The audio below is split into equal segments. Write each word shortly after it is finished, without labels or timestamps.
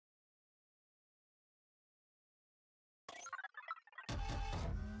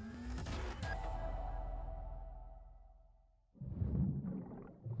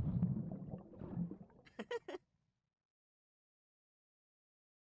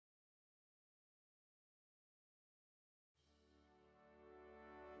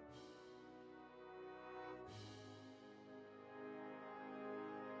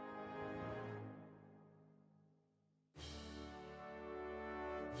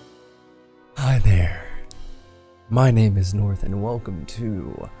Hi there, my name is North and welcome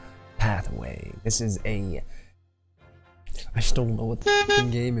to Pathway. This is I still don't know what the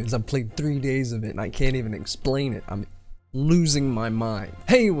f***ing game is. I've played 3 days of it and I can't even explain it. I'm losing my mind.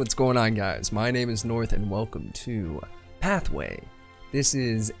 Hey, what's going on guys? My name is North and welcome to Pathway. This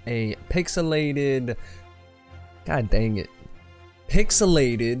is a pixelated, god dang it,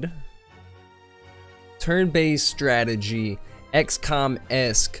 pixelated turn-based strategy,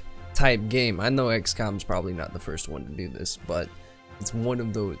 XCOM-esque type game. I know XCOM's probably not the first one to do this, but it's one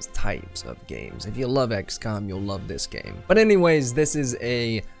of those types of games. If you love XCOM, you'll love this game. But anyways, this is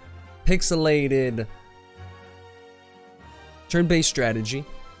a pixelated turn-based strategy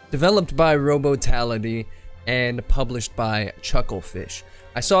developed by Robotality and published by Chucklefish.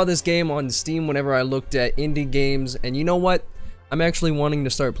 I saw this game on Steam whenever I looked at indie games, and you know what? I'm actually wanting to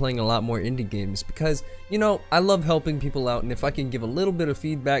start playing a lot more indie games because, you know, I love helping people out, and if I can give a little bit of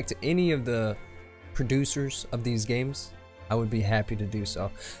feedback to any of the producers of these games, I would be happy to do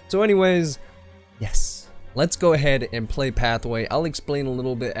so. So anyways, yes, let's go ahead and play Pathway. I'll explain a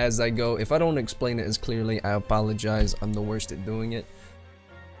little bit as I go. If I don't explain it as clearly, I apologize. I'm the worst at doing it.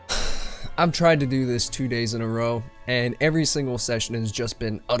 I've tried to do this 2 days in a row, and every single session has just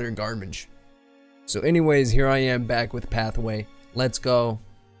been utter garbage. So anyways, here I am back with Pathway. Let's go.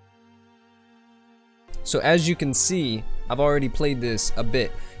 So as you can see, I've already played this a bit.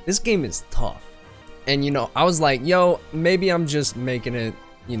 This game is tough. And you know, I was like, yo, maybe I'm just making it,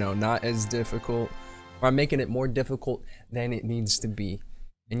 you know, not as difficult. Or I'm making it more difficult than it needs to be.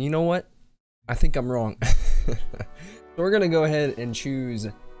 And you know what? I think I'm wrong. So we're gonna go ahead and choose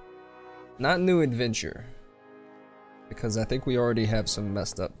not new adventure. Because I think we already have some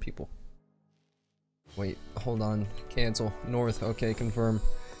messed up people. Wait, hold on. Cancel. North. Okay, confirm.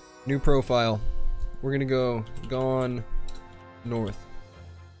 New profile. We're gonna go gone north.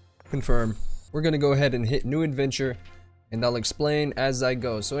 Confirm. We're gonna go ahead and hit new adventure, and I'll explain as I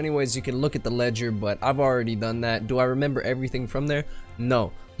go. So anyways, you can look at the ledger, but I've already done that. Do I remember everything from there?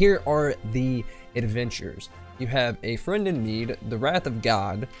 No. Here are the adventures. You have A Friend in Need, The Wrath of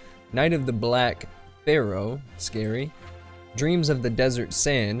God, Night of the Black Pharaoh, scary. Dreams of the Desert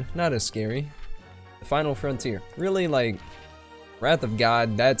Sand, not as scary. The Final Frontier, really, like, Wrath of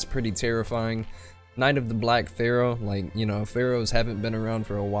God, that's pretty terrifying. Night of the Black Pharaoh, like, you know, pharaohs haven't been around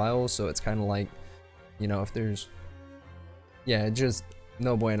for a while, so it's kind of like, you know, if there's, yeah, just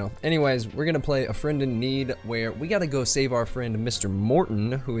no bueno. Anyways, we're gonna play A Friend in Need, where we gotta go save our friend Mr.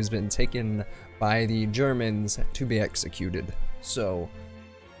 Morton, who has been taken by the Germans to be executed. So,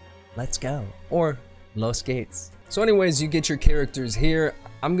 let's go. Or, Los Gates. So anyways, you get your characters here.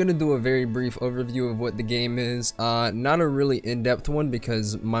 I'm gonna do a very brief overview of what the game is. Not a really in-depth one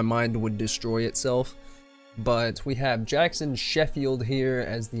because my mind would destroy itself. But we have Jackson Sheffield here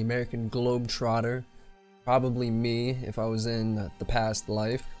as the American Globetrotter. Probably me if I was in the past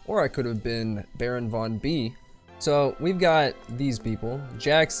life. Or I could have been Baron Von B. So we've got these people.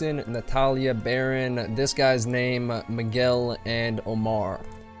 Jackson, Natalia, Baron, this guy's name, Miguel, and Omar.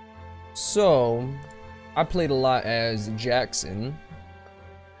 So, I played a lot as Jackson.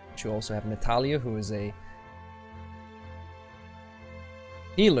 You also have Natalia, who is a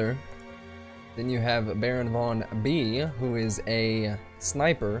healer. Then you have Baron Von B, who is a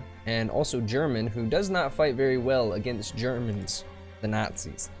sniper, and also German, who does not fight very well against Germans, the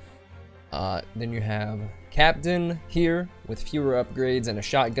Nazis. Then you have Captain here, with fewer upgrades and a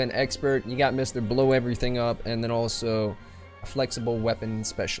shotgun expert. You got Mr. Blow Everything Up, and then also a flexible weapon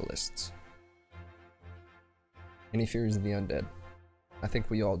specialist. And he fears the undead. I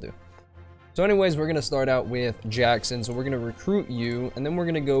think we all do. So anyways, we're gonna start out with Jackson. So we're gonna recruit you, and then we're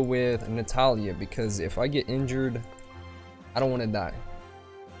gonna go with Natalia, because if I get injured, I don't want to die.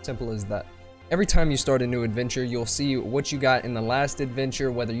 Simple as that. Every time you start a new adventure, you'll see what you got in the last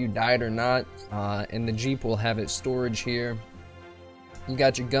adventure, whether you died or not. And the Jeep will have its storage here. You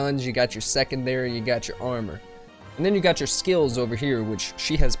got your guns, you got your secondary, you got your armor. And then you got your skills over here, which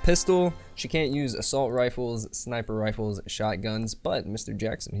she has pistol. She can't use assault rifles, sniper rifles, shotguns, but Mr.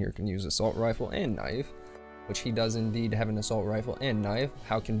 Jackson here can use assault rifle and knife, which he does indeed have an assault rifle and knife.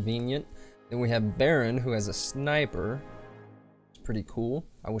 How convenient. Then we have Baron, who has a sniper. It's pretty cool.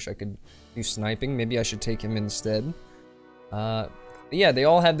 I wish I could do sniping. Maybe I should take him instead. But yeah, they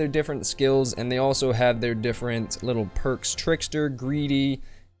all have their different skills, and they also have their different little perks. Trickster, Greedy,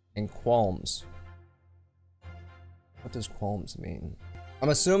 and Qualms. What does Qualms mean? I'm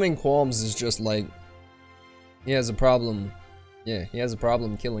assuming Qualms is just like, he has a problem. Yeah, he has a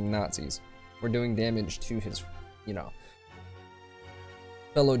problem killing Nazis. We're doing damage to his, you know,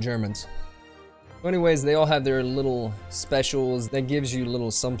 fellow Germans. Anyways, they all have their little specials that gives you little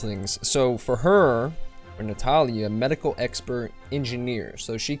somethings. So for her, for Natalia, medical expert engineer.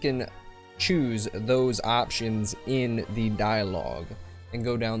 So she can choose those options in the dialogue and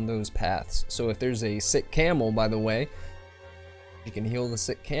go down those paths. So if there's a sick camel, by the way, you can heal the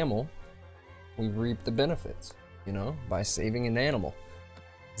sick camel. We reap the benefits, you know, by saving an animal.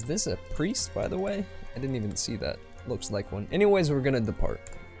 Is this a priest, by the way? I didn't even see that. Looks like one. Anyways, we're gonna depart.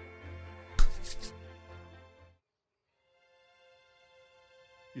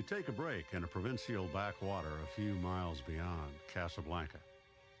 You take a break in a provincial backwater a few miles beyond Casablanca.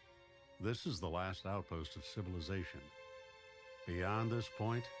 This is the last outpost of civilization. Beyond this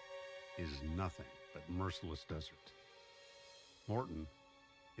point is nothing but merciless desert. Morton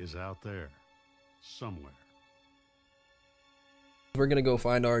is out there, somewhere. We're gonna go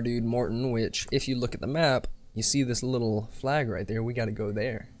find our dude Morton, which, if you look at the map, you see this little flag right there. We gotta go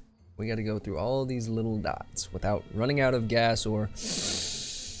there. We gotta go through all these little dots without running out of gas or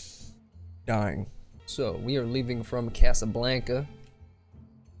dying. So we are leaving from Casablanca,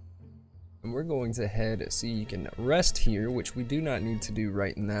 and we're going to head so you can rest here, which we do not need to do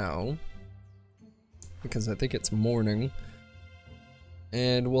right now because I think it's morning,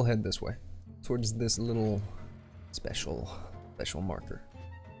 and we'll head this way towards this little special marker.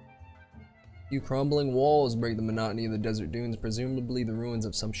 Few crumbling walls break the monotony of the desert dunes, presumably the ruins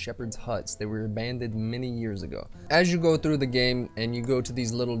of some shepherd's huts. They were abandoned many years ago. As you go through the game and you go to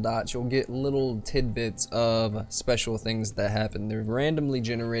these little dots, you'll get little tidbits of special things that happen. They're randomly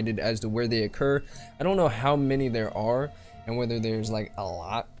generated as to where they occur. I don't know how many there are and whether there's like a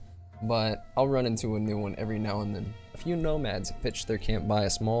lot, but I'll run into a new one every now and then. A few nomads pitch their camp by a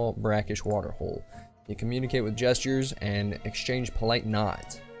small brackish water hole. You communicate with gestures and exchange polite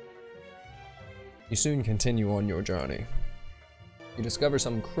nods. You soon continue on your journey. You discover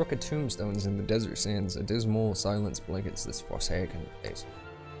some crooked tombstones in the desert sands. A dismal silence blankets this forsaken place.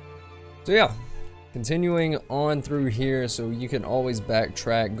 So yeah, continuing on through here, so you can always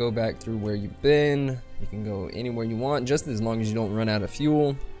backtrack, go back through where you've been. You can go anywhere you want, just as long as you don't run out of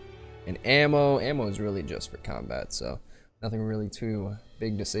fuel. And ammo. Ammo is really just for combat, so nothing really too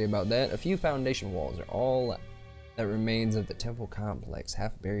big to say about that. A few foundation walls are all that remains of the temple complex,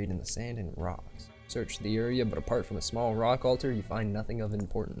 half buried in the sand and rocks. Search the area, but apart from a small rock altar, you find nothing of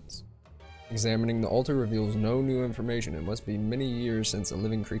importance. Examining the altar reveals no new information. It must be many years since a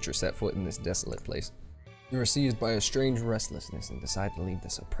living creature set foot in this desolate place. You are seized by a strange restlessness and decide to leave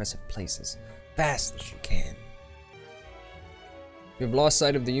this oppressive place as fast as you can. You have lost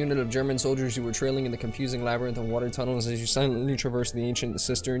sight of the unit of German soldiers you were trailing in the confusing labyrinth of water tunnels. As you silently traverse the ancient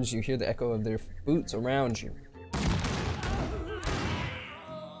cisterns, you hear the echo of their boots around you.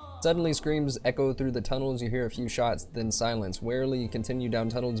 Suddenly screams echo through the tunnels. You hear a few shots, then silence. Warily you continue down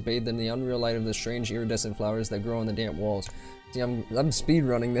tunnels bathed in the unreal light of the strange iridescent flowers that grow on the damp walls. See, I'm speed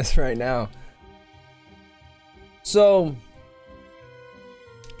running this right now. So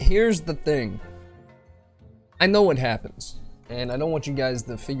here's the thing. I know what happens, and I don't want you guys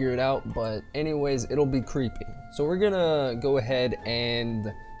to figure it out, but anyways, it'll be creepy. So we're gonna go ahead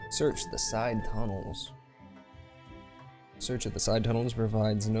and search the side tunnels. Search at the side tunnels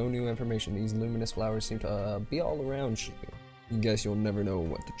provides no new information. These luminous flowers seem to be all around you. You guess you'll never know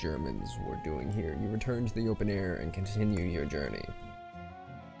what the Germans were doing here. You return to the open air and continue your journey.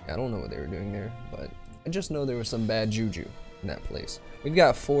 I don't know what they were doing there, but I just know there was some bad juju in that place. We've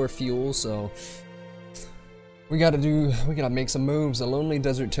got 4 fuel, so we gotta make some moves. A lonely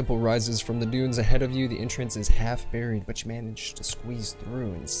desert temple rises from the dunes ahead of you. The entrance is half buried, but you manage to squeeze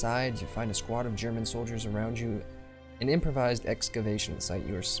through. Inside, you find a squad of German soldiers around you. An improvised excavation site.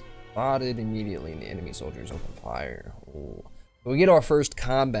 You are spotted immediately, and the enemy soldiers open fire. Oh. We get our first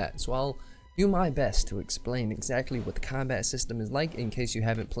combat, so I'll do my best to explain exactly what the combat system is like in case you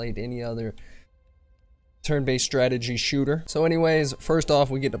haven't played any other turn-based strategy shooter. So anyways, first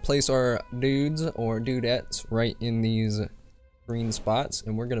off, we get to place our dudes or dudettes right in these green spots,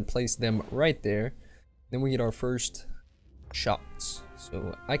 and we're gonna place them right there. Then we get our first shots.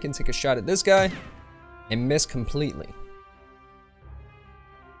 So I can take a shot at this guy and miss completely.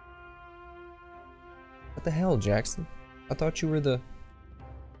 What the hell, Jackson? I thought you were the...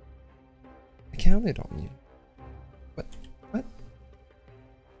 I counted on you. What?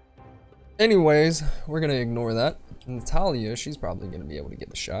 Anyways, we're gonna ignore that. Natalia, she's probably gonna be able to get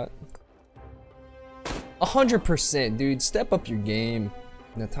the shot. 100%, dude. Step up your game.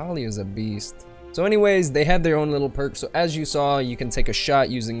 Natalia's a beast. So anyways, they have their own little perks. So as you saw, you can take a shot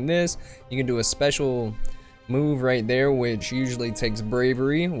using this. You can do a special move right there, which usually takes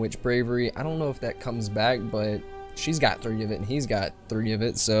bravery, which bravery, I don't know if that comes back, but she's got 3 of it and he's got 3 of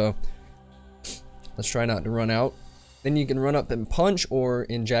it. So Let's try not to run out. Then you can run up and punch, or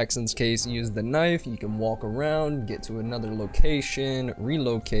in Jackson's case, use the knife. You can walk around, get to another location,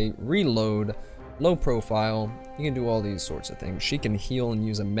 relocate, reload, low profile. You can do all these sorts of things. She can heal and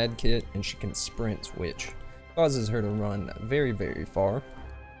use a med kit, and she can sprint, which causes her to run very, very far.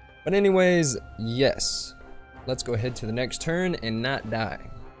 But anyways, yes. Let's go ahead to the next turn and not die.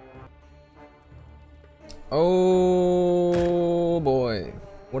 Oh boy,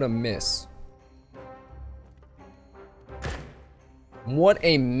 what a miss. What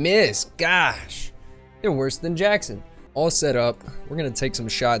a miss, gosh. They're worse than Jackson. All set up. We're gonna take some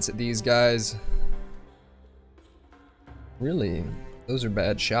shots at these guys. Really, those are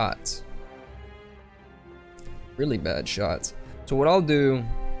bad shots. Really bad shots. So what I'll do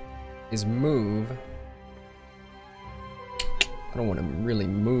is move. I don't want to really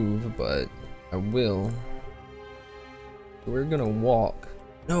move, but I will. We're gonna walk.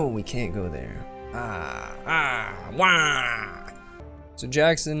 No, we can't go there. Wah. So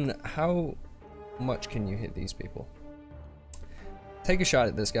Jackson, how much can you hit these people? Take a shot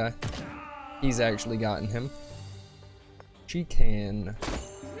at this guy. He's actually gotten him. She can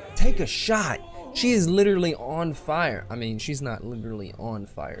take a shot. She is literally on fire. I mean, she's not literally on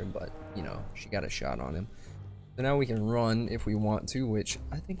fire, but you know, she got a shot on him. So now we can run if we want to, which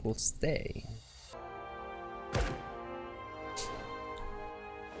I think will stay.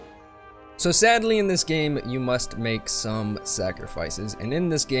 So sadly in this game, you must make some sacrifices. And in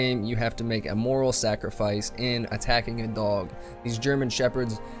this game, you have to make a moral sacrifice in attacking a dog. These German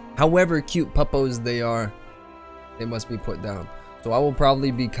Shepherds, however cute puppos they are, they must be put down. So I will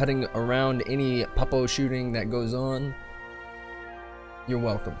probably be cutting around any puppo shooting that goes on. You're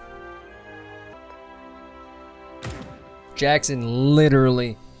welcome. Jackson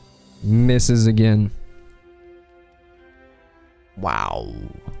literally misses again. Wow.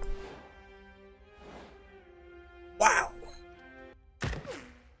 Wow.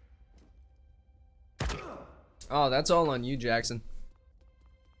 Oh, that's all on you, Jackson.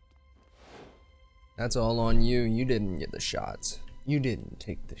 That's all on you. You didn't get the shots. You didn't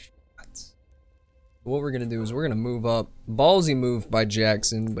take the shots. What we're gonna do is we're gonna move up. Ballsy move by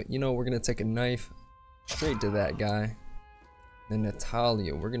Jackson, but you know, we're gonna take a knife straight to that guy. Then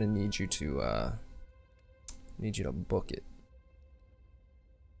Natalia, we're gonna need you to book it.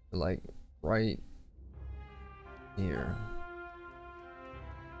 Like right here.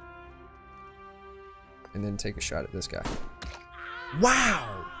 And then take a shot at this guy.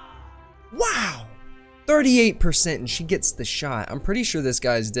 Wow! Wow! 38% and she gets the shot. I'm pretty sure this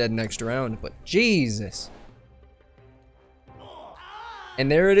guy's dead next round, but Jesus. And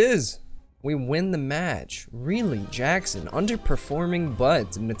there it is. We win the match. Really, Jackson underperforming,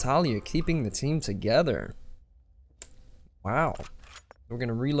 but Natalia keeping the team together. Wow. We're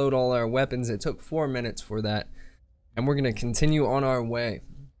gonna reload all our weapons. It took 4 minutes for that. And we're gonna continue on our way.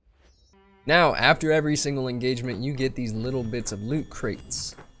 Now, after every single engagement, you get these little bits of loot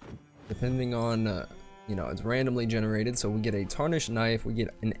crates. Depending on, you know, it's randomly generated. So we get a tarnished knife, we get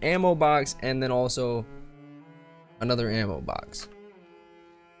an ammo box, and then also another ammo box.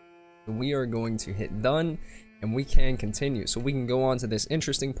 We are going to hit done, and we can continue. So we can go on to this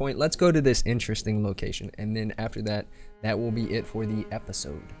interesting point. Let's go to this interesting location, and then after that, that will be it for the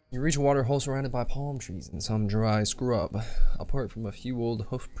episode. You reach a water hole surrounded by palm trees and some dry scrub. Apart from a few old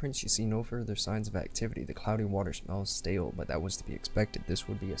hoof prints, you see no further signs of activity. The cloudy water smells stale, but that was to be expected. This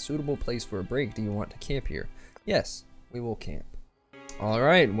would be a suitable place for a break. Do you want to camp here? Yes, we will camp.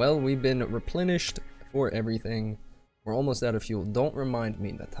 Alright, well, we've been replenished for everything. We're almost out of fuel. Don't remind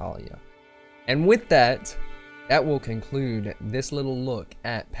me, Natalia. And with that, that will conclude this little look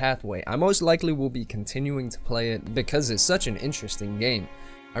at Pathway. I most likely will be continuing to play it because it's such an interesting game.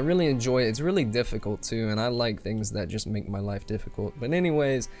 I really enjoy it. It's really difficult too, and I like things that just make my life difficult. But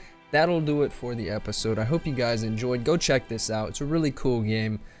anyways, that'll do it for the episode. I hope you guys enjoyed. Go check this out. It's a really cool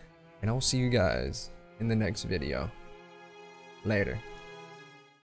game, and I'll see you guys in the next video. Later.